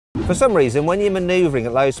For some reason, when you're manoeuvring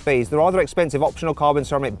at low speeds, the rather expensive optional carbon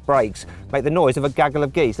ceramic brakes make the noise of a gaggle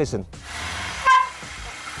of geese. Listen.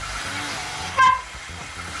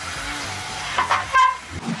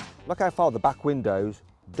 Look how far the back windows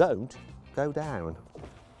don't go down.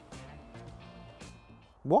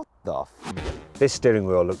 What the f? This steering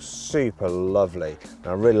wheel looks super lovely. And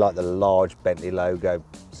I really like the large Bentley logo.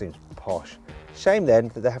 Seems posh. Shame then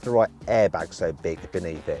that they have to write airbag so big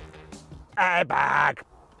beneath it. Airbag!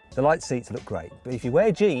 The light seats look great, but if you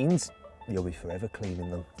wear jeans, you'll be forever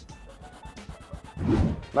cleaning them.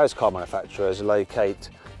 Most car manufacturers locate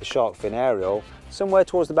the shark fin aerial somewhere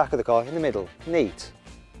towards the back of the car, in the middle. Neat.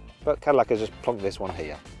 But Cadillac has just plonked this one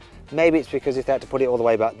here. Maybe it's because if they had to put it all the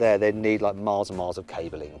way back there, they'd need like miles and miles of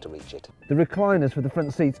cabling to reach it. The recliners for the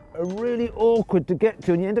front seats are really awkward to get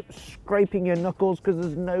to, and you end up scraping your knuckles because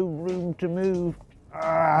there's no room to move.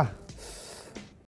 Ah.